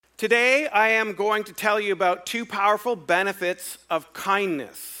Today, I am going to tell you about two powerful benefits of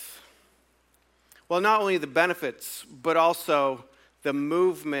kindness. Well, not only the benefits, but also the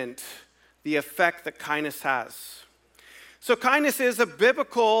movement, the effect that kindness has. So kindness is a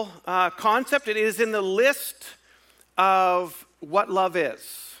biblical concept. It is in the list of what love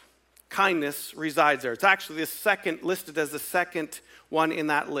is. Kindness resides there. It's actually listed as the second one in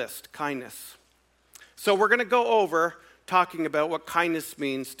that list, kindness. So we're going to go over talking about what kindness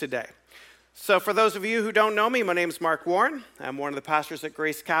means today. So for those of you who don't know me, my name is Mark Warren. I'm one of the pastors at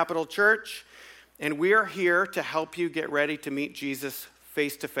Grace Capital Church, and we are here to help you get ready to meet Jesus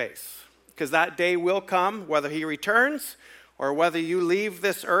face to face. Because that day will come, whether he returns or whether you leave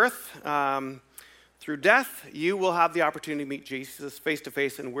this earth through death, you will have the opportunity to meet Jesus face to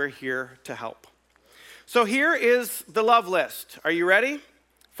face, and we're here to help. So here is the love list. Are you ready?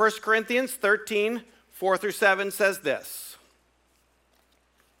 1 Corinthians 13, 4-7 says this.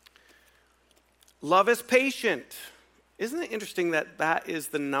 Love is patient. Isn't it interesting that that is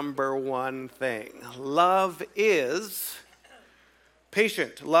the number one thing? Love is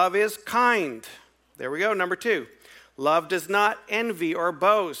patient. Love is kind. There we go, number 2. Love does not envy or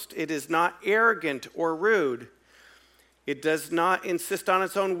boast. It is not arrogant or rude. It does not insist on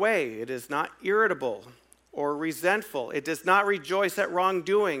its own way. It is not irritable or resentful. It does not rejoice at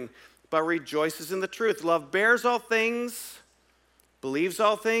wrongdoing, but rejoices in the truth. Love bears all things, believes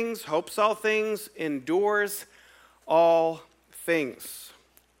all things, hopes all things, endures all things.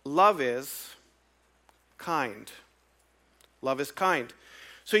 Love is kind. Love is kind.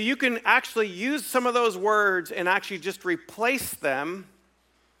 So you can actually use some of those words and actually just replace them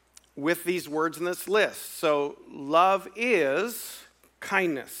with these words in this list. So love is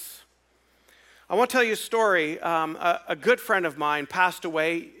kindness. I want to tell you a story. A good friend of mine passed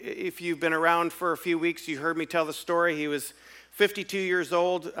away. If you've been around for a few weeks, you heard me tell the story. He was 52 years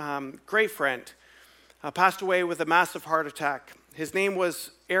old, great friend. Passed away with a massive heart attack. His name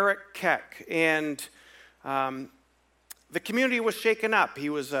was Eric Keck, and the community was shaken up. He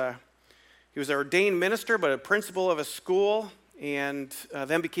was an ordained minister, but a principal of a school, and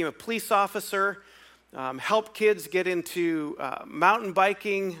then became a police officer. Helped kids get into mountain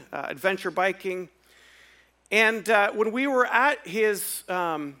biking, adventure biking. And when we were at his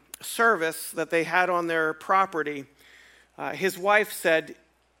service that they had on their property, his wife said,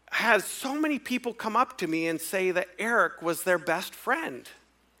 "I had so many people come up to me and say that Eric was their best friend."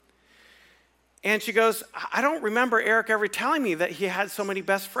 And she goes, "I don't remember Eric ever telling me that he had so many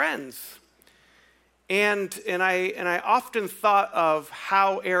best friends." And I often thought of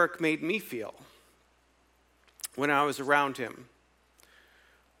how Eric made me feel when I was around him.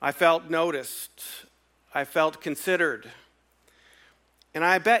 I felt noticed. I felt considered. And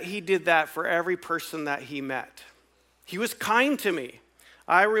I bet he did that for every person that he met. He was kind to me.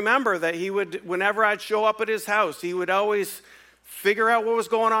 I remember that he would, whenever I'd show up at his house, he would always figure out what was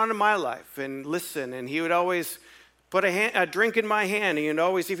going on in my life and listen. And he would always put a drink in my hand. And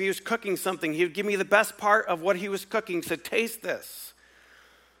always, if he was cooking something, he would give me the best part of what he was cooking. He said, "Taste this."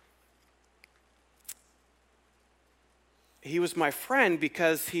 He was my friend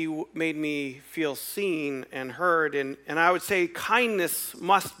because he made me feel seen and heard. And I would say kindness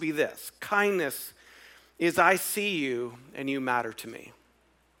must be this. Kindness is I see you and you matter to me.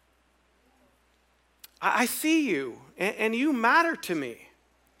 I see you and you matter to me.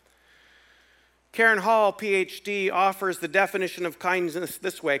 Karen Hall, PhD, offers the definition of kindness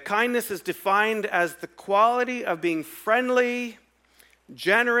this way. Kindness is defined as the quality of being friendly,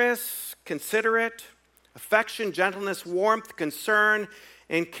 generous, considerate. Affection, gentleness, warmth, concern,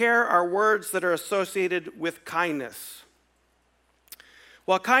 and care are words that are associated with kindness.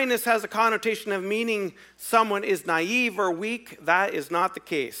 While kindness has a connotation of meaning someone is naive or weak, that is not the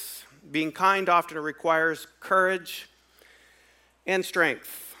case. Being kind often requires courage and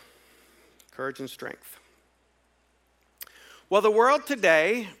strength. Courage and strength. Well, the world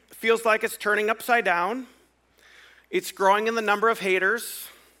today feels like it's turning upside down. It's growing in the number of haters.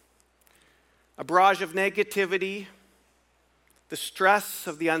 A barrage of negativity, the stress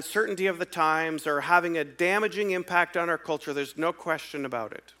of the uncertainty of the times are having a damaging impact on our culture. There's no question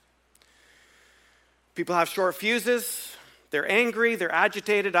about it. People have short fuses. They're angry. They're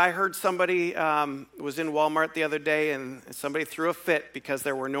agitated. I heard somebody was in Walmart the other day and somebody threw a fit because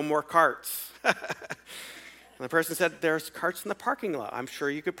there were no more carts. And the person said, "There's carts in the parking lot. I'm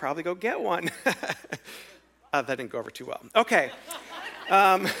sure you could probably go get one." That didn't go over too well. Okay.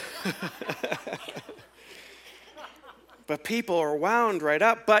 But people are wound right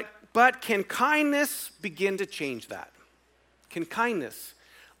up. But can kindness begin to change that? Can kindness?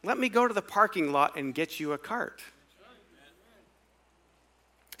 Let me go to the parking lot and get you a cart.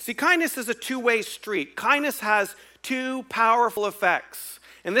 See, kindness is a two-way street. Kindness has two powerful effects.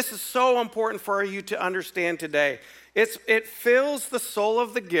 And this is so important for you to understand today. It fills the soul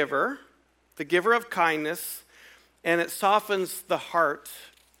of the giver of kindness, and it softens the heart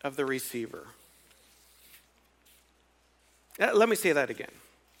of the receiver. Let me say that again.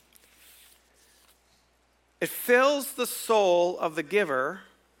 It fills the soul of the giver,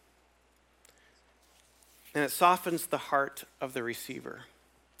 and it softens the heart of the receiver.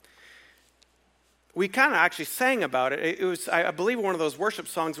 We kind of actually sang about it. It was, I believe, one of those worship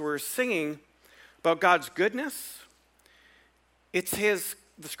songs where we're singing about God's goodness.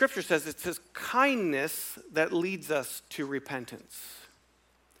 The scripture says it's his kindness that leads us to repentance.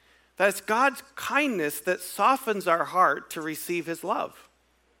 That it's God's kindness that softens our heart to receive his love.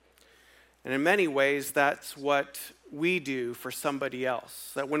 And in many ways, that's what we do for somebody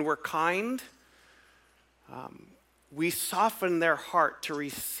else. That when we're kind, we soften their heart to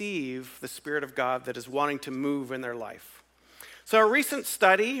receive the Spirit of God that is wanting to move in their life. So a recent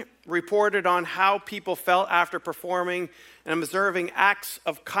study reported on how people felt after performing and observing acts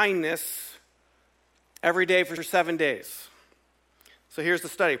of kindness every day for 7 days. So here's the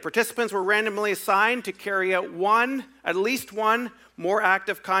study. Participants were randomly assigned to carry out at least one more act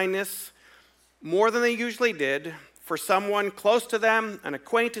of kindness, more than they usually did, for someone close to them, an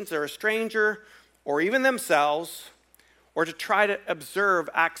acquaintance or a stranger, or even themselves, or to try to observe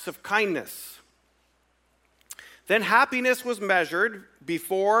acts of kindness. Then happiness was measured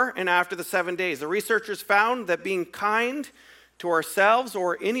before and after the 7 days. The researchers found that being kind to ourselves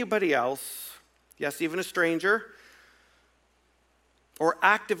or anybody else, yes, even a stranger, or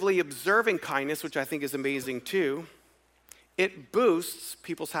actively observing kindness, which I think is amazing too, it boosts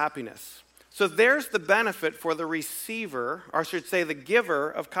people's happiness. So there's the benefit for the receiver, or I should say the giver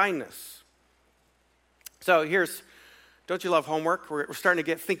of kindness. So don't you love homework? We're starting to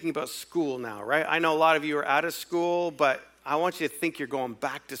get thinking about school now, right? I know a lot of you are out of school, but I want you to think you're going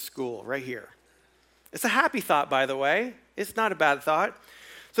back to school right here. It's a happy thought, by the way. It's not a bad thought.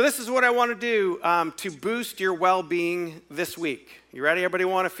 So this is what I want to do to boost your well-being this week. You ready? Everybody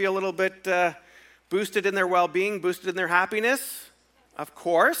want to feel a little bit boosted in their well-being, boosted in their happiness? Of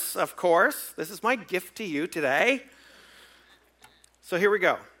course. This is my gift to you today. So here we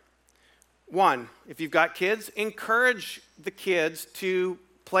go. 1, if you've got kids, encourage the kids to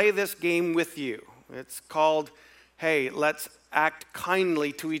play this game with you. It's called, hey, let's act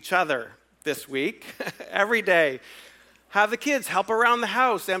kindly to each other this week, every day. Have the kids help around the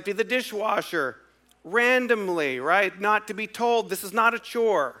house, empty the dishwasher, randomly, right? Not to be told, this is not a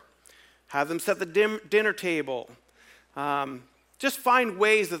chore. Have them set the dinner table. Just find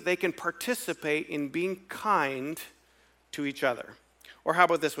ways that they can participate in being kind to each other. Or how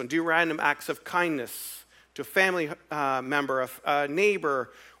about this one? Do random acts of kindness to a family member, a neighbor,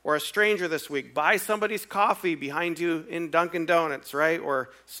 or a stranger this week. Buy somebody's coffee behind you in Dunkin' Donuts, right?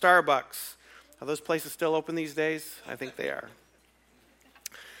 Or Starbucks. Are those places still open these days? I think they are.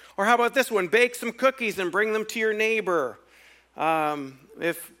 Or how about this one? Bake some cookies and bring them to your neighbor.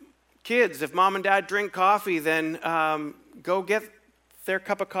 If mom and dad drink coffee, then go get their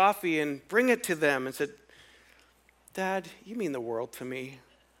cup of coffee and bring it to them and say, Dad, you mean the world to me.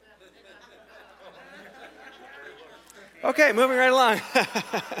 Okay, moving right along.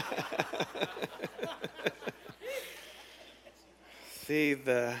 See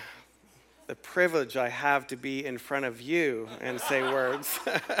the privilege I have to be in front of you and say words.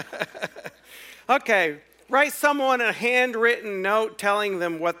 Okay, write someone a handwritten note telling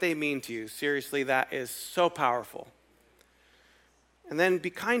them what they mean to you. Seriously, that is so powerful. And then be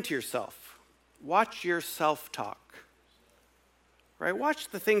kind to yourself. Watch your self-talk. Right? Watch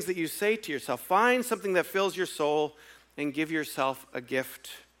the things that you say to yourself. Find something that fills your soul and give yourself a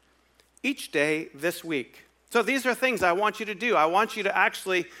gift each day this week. So these are things I want you to do. I want you to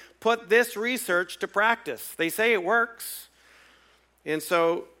actually put this research to practice. They say it works. And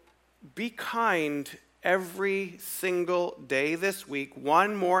so be kind every single day this week.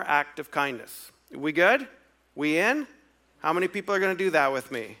 One more act of kindness. We good? We in? How many people are going to do that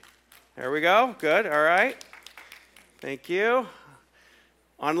with me? There we go. Good. All right. Thank you.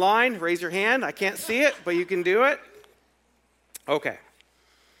 Online, raise your hand. I can't see it, but you can do it. Okay.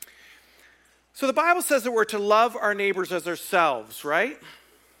 So the Bible says that we're to love our neighbors as ourselves, right?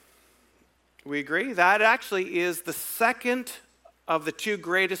 We agree? That actually is the second of the 2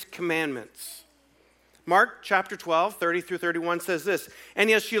 greatest commandments. Mark chapter 12, 30 through 31 says this, and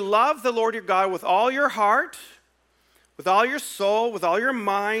yes, you love the Lord your God with all your heart, with all your soul, with all your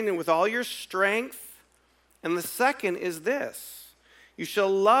mind, and with all your strength. And the second is this. You shall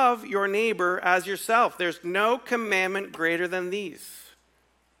love your neighbor as yourself. There's no commandment greater than these.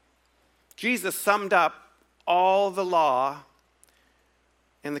 Jesus summed up all the law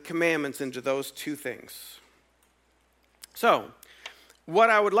and the commandments into those two things. So, what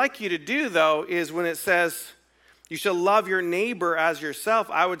I would like you to do, though, is when it says, you shall love your neighbor as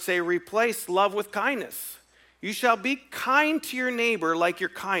yourself, I would say replace love with kindness. You shall be kind to your neighbor like you're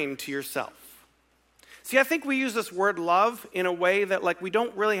kind to yourself. See, I think we use this word love in a way that like we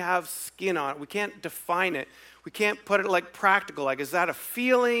don't really have skin on it. We can't define it. We can't put it like practical. Like, is that a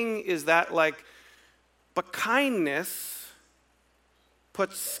feeling? Is that like, but kindness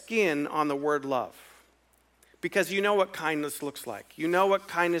puts skin on the word love. Because you know what kindness looks like. You know what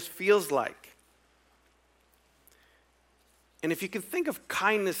kindness feels like. And if you can think of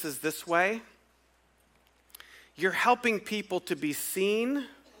kindness as this way, you're helping people to be seen,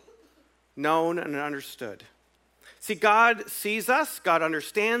 known, and understood. See, God sees us, God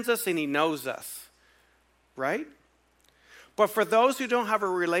understands us, and He knows us, right? But for those who don't have a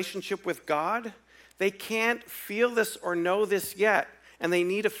relationship with God, they can't feel this or know this yet, and they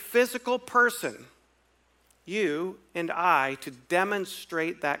need a physical person, you and I, to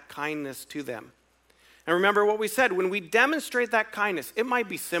demonstrate that kindness to them. And remember what we said, when we demonstrate that kindness, it might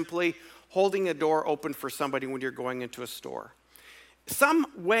be simply holding a door open for somebody when you're going into a store. Some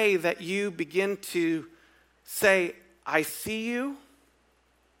way that you begin to say, I see you,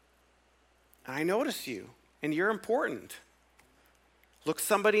 and I notice you, and you're important. Look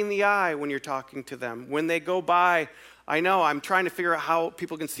somebody in the eye when you're talking to them. When they go by, I know I'm trying to figure out how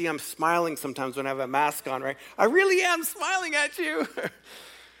people can see I'm smiling sometimes when I have a mask on, right? I really am smiling at you.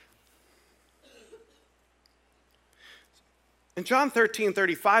 In John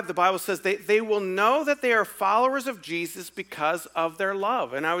 13:35, the Bible says they will know that they are followers of Jesus because of their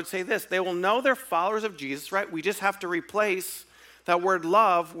love. And I would say this, they will know they're followers of Jesus, right? We just have to replace that word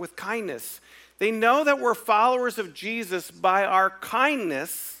love with kindness. They know that we're followers of Jesus by our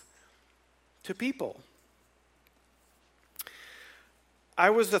kindness to people. I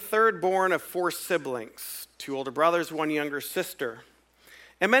was the third born of 4 siblings, 2 older brothers, 1 younger sister.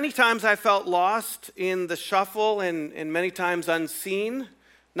 And many times I felt lost in the shuffle and many times unseen,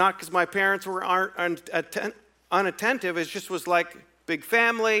 not because my parents were unattentive, it just was like big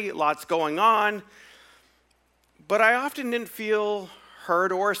family, lots going on. But I often didn't feel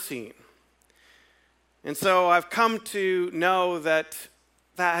heard or seen. And so I've come to know that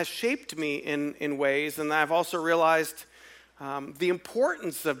has shaped me in ways, and I've also realized the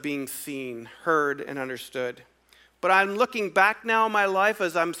importance of being seen, heard, and understood. But I'm looking back now in my life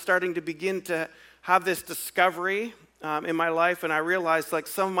as I'm starting to begin to have this discovery in my life, and I realized like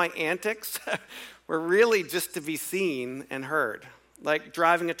some of my antics were really just to be seen and heard. Like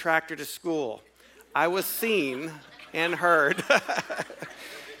driving a tractor to school. I was seen and heard.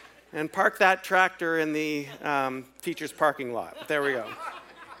 And park that tractor in the teacher's parking lot. There we go.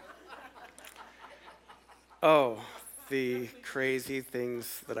 Oh, the crazy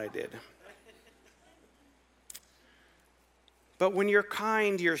things that I did. But when you're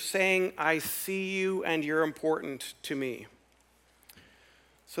kind, you're saying, I see you and you're important to me.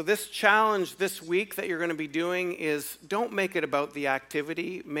 So this challenge this week that you're going to be doing is don't make it about the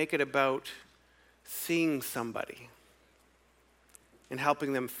activity, make it about seeing somebody and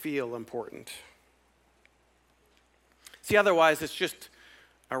helping them feel important. See, otherwise it's just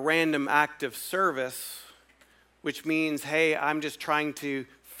a random act of service, which means, hey, I'm just trying to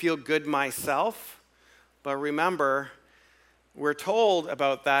feel good myself. But remember, we're told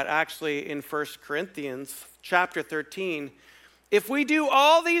about that actually in 1 Corinthians chapter 13. If we do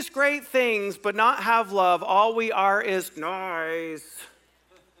all these great things but not have love, all we are is noise.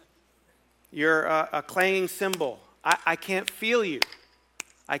 You're a clanging cymbal. I can't feel you.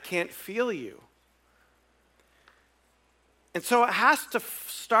 I can't feel you. And so it has to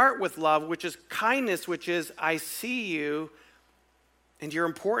start with love, which is kindness, which is I see you and you're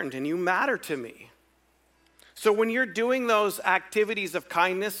important and you matter to me. So when you're doing those activities of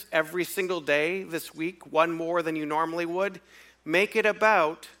kindness every single day this week, one more than you normally would, make it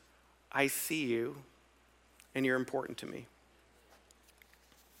about, I see you and you're important to me.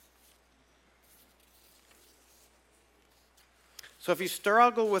 So if you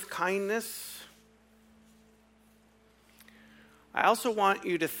struggle with kindness, I also want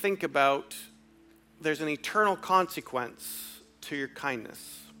you to think about there's an eternal consequence to your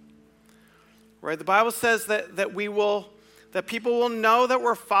kindness. Right? The Bible says that people will know that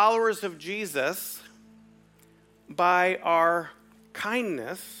we're followers of Jesus by our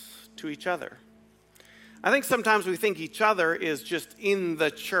kindness to each other. I think sometimes we think each other is just in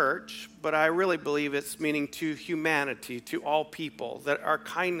the church, but I really believe it's meaning to humanity, to all people, that our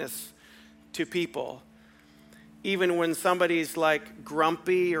kindness to people even when somebody's like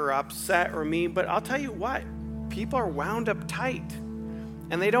grumpy or upset or mean. But I'll tell you what, people are wound up tight,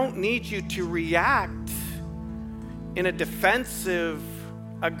 and they don't need you to react in a defensive,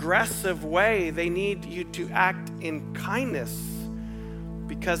 aggressive way. They need you to act in kindness,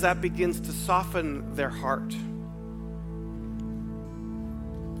 because that begins to soften their heart.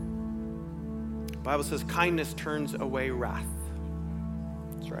 The Bible says kindness turns away wrath.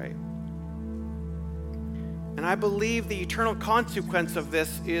 That's right. And I believe the eternal consequence of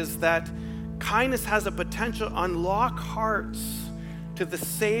this is that kindness has a potential to unlock hearts to the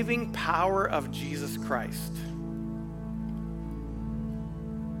saving power of Jesus Christ.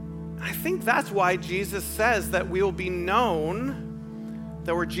 I think that's why Jesus says that we will be known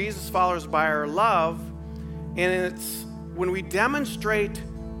that we're Jesus followers by our love. And it's when we demonstrate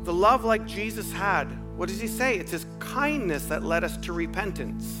the love like Jesus had, what does he say? It's his kindness that led us to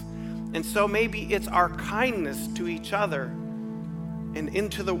repentance. And so maybe it's our kindness to each other and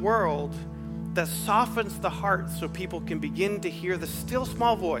into the world that softens the heart so people can begin to hear the still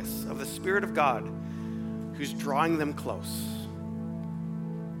small voice of the Spirit of God who's drawing them close.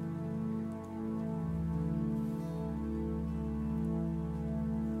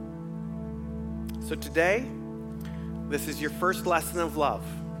 So today, this is your first lesson of love.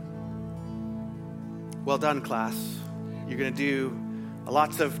 Well done, class. You're going to do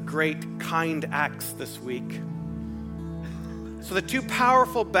lots of great, kind acts this week. So the two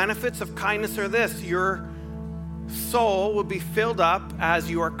powerful benefits of kindness are this: your soul will be filled up as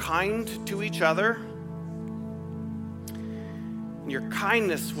you are kind to each other, and your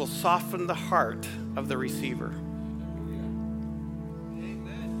kindness will soften the heart of the receiver.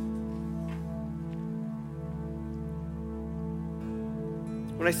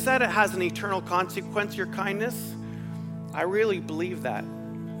 When I said it has an eternal consequence, your kindness, I really believe that.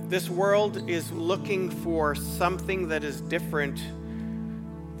 This world is looking for something that is different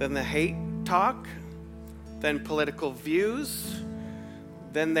than the hate talk, than political views,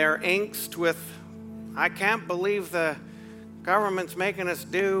 than their angst with, I can't believe the government's making us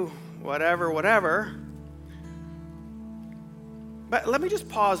do whatever. But let me just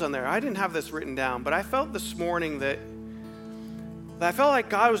pause on there. I didn't have this written down, but I felt this morning that I felt like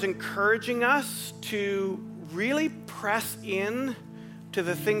God was encouraging us to really press in to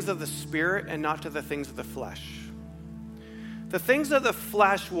the things of the Spirit and not to the things of the flesh. The things of the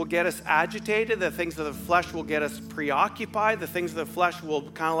flesh will get us agitated. The things of the flesh will get us preoccupied. The things of the flesh will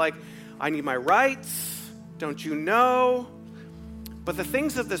kind of like, I need my rights. Don't you know? But the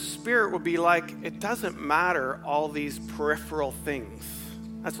things of the Spirit will be like, it doesn't matter all these peripheral things.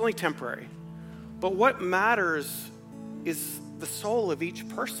 That's only temporary. But what matters is the soul of each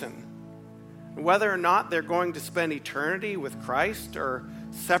person. Whether or not they're going to spend eternity with Christ or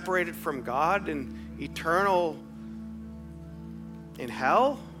separated from God and eternal in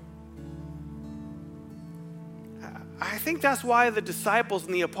hell. I think that's why the disciples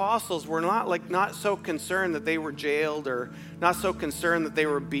and the apostles were not so concerned that they were jailed, or not so concerned that they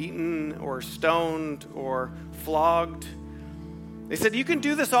were beaten or stoned or flogged. They said, you can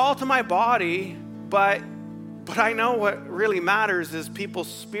do this all to my body, but I know what really matters is people's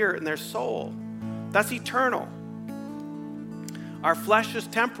spirit and their soul. That's eternal. Our flesh is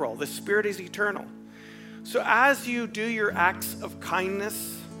temporal. The Spirit is eternal. So as you do your acts of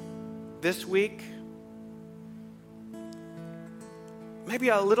kindness this week, maybe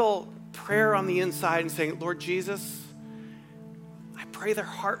a little prayer on the inside and saying, Lord Jesus, I pray their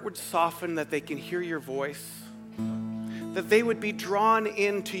heart would soften, that they can hear your voice, that they would be drawn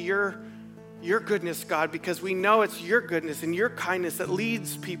into your goodness, God, because we know it's your goodness and your kindness that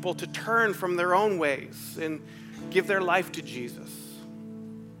leads people to turn from their own ways and give their life to Jesus.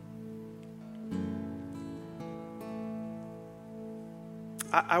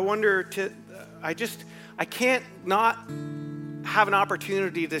 I can't not have an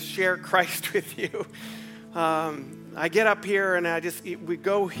opportunity to share Christ with you. I get up here and we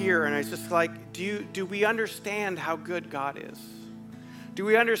go here and I just like, do we understand how good God is? Do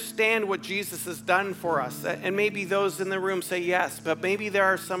we understand what Jesus has done for us? And maybe those in the room say yes, but maybe there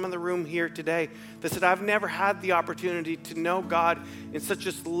are some in the room here today that said, I've never had the opportunity to know God in such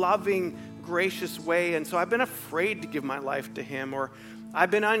a loving, gracious way, and so I've been afraid to give my life to him, or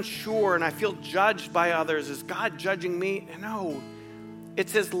I've been unsure and I feel judged by others. Is God judging me? No,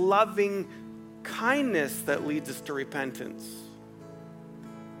 it's his loving kindness that leads us to repentance.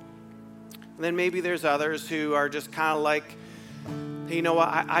 And then maybe there's others who are just kind of like, hey, you know what,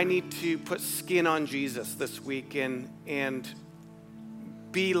 I need to put skin on Jesus this week and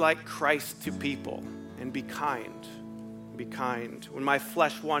be like Christ to people and be kind. Be kind. When my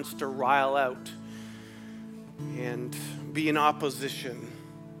flesh wants to rile out, and be in opposition,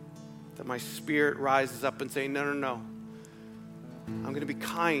 that my spirit rises up and say, no. I'm going to be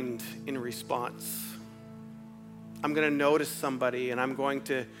kind in response. I'm going to notice somebody and I'm going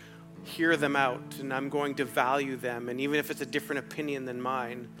to hear them out and I'm going to value them. And even if it's a different opinion than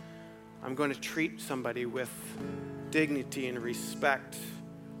mine, I'm going to treat somebody with dignity and respect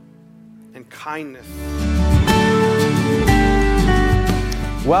and kindness.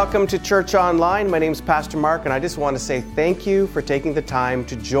 Welcome to Church Online. My name is Pastor Mark, and I just want to say thank you for taking the time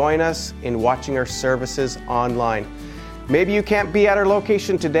to join us in watching our services online. Maybe you can't be at our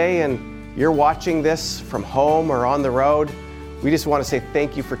location today and you're watching this from home or on the road. We just want to say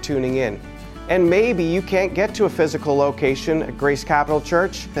thank you for tuning in. And maybe you can't get to a physical location at Grace Capital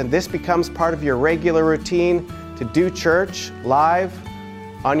Church, and this becomes part of your regular routine to do church live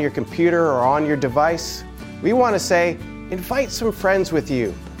on your computer or on your device. We want to say, invite some friends with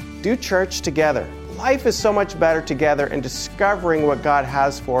you. Do church together. Life is so much better together, and discovering what God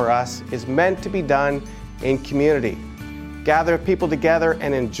has for us is meant to be done in community. Gather people together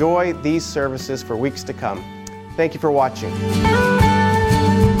and enjoy these services for weeks to come. Thank you for watching.